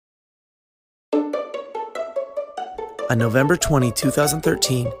On November 20,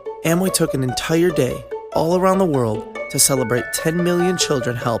 2013, Amway took an entire day all around the world to celebrate 10 million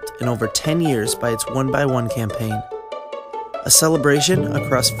children helped in over 10 years by its One by One campaign. A celebration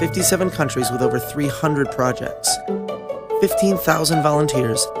across 57 countries with over 300 projects. 15,000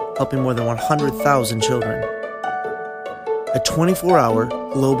 volunteers helping more than 100,000 children. A 24-hour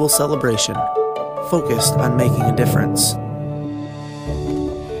global celebration focused on making a difference.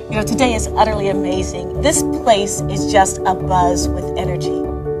 You know, today is utterly amazing. This place is just abuzz with energy.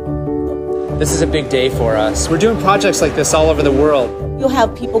 This is a big day for us. We're doing projects like this all over the world. You'll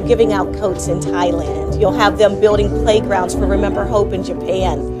have people giving out coats in Thailand. You'll have them building playgrounds for Remember Hope in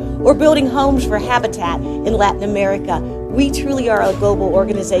Japan, or building homes for Habitat in Latin America. We truly are a global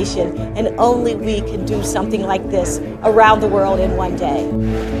organization, and only we can do something like this around the world in one day.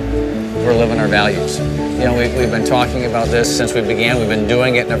 We're living our values. You know, we've been talking about this since we began. We've been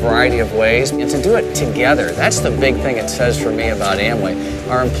doing it in a variety of ways. And to do it together, that's the big thing it says for me about Amway.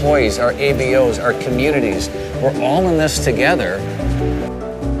 Our employees, our ABOs, our communities, we're all in this together.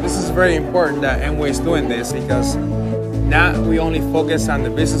 This is very important that Amway is doing this, because now we only focus on the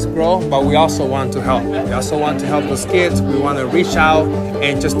business growth, but we also want to help. We also want to help those kids. We want to reach out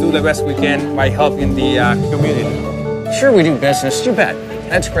and just do the best we can by helping the community. Sure, we do business, you bet.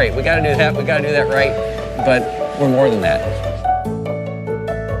 That's great. We got to do that. We got to do that right. But we're more than that.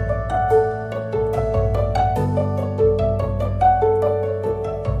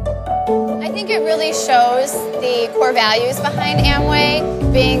 I think it really shows the core values behind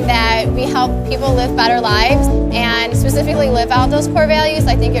Amway, being that we help people live better lives and specifically live out those core values.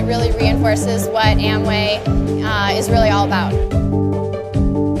 I think it really reinforces what Amway is really all about.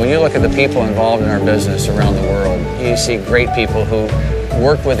 When you look at the people involved in our business around the world, you see great people who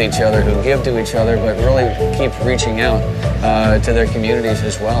work with each other, who give to each other, but really keep reaching out to their communities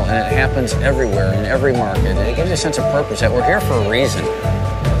as well. And it happens everywhere, in every market. And it gives you a sense of purpose, that we're here for a reason.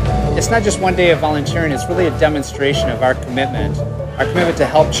 It's not just one day of volunteering, it's really a demonstration of our commitment to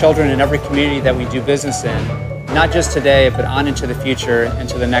help children in every community that we do business in, not just today, but on into the future,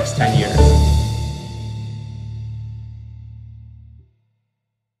 into the next 10 years.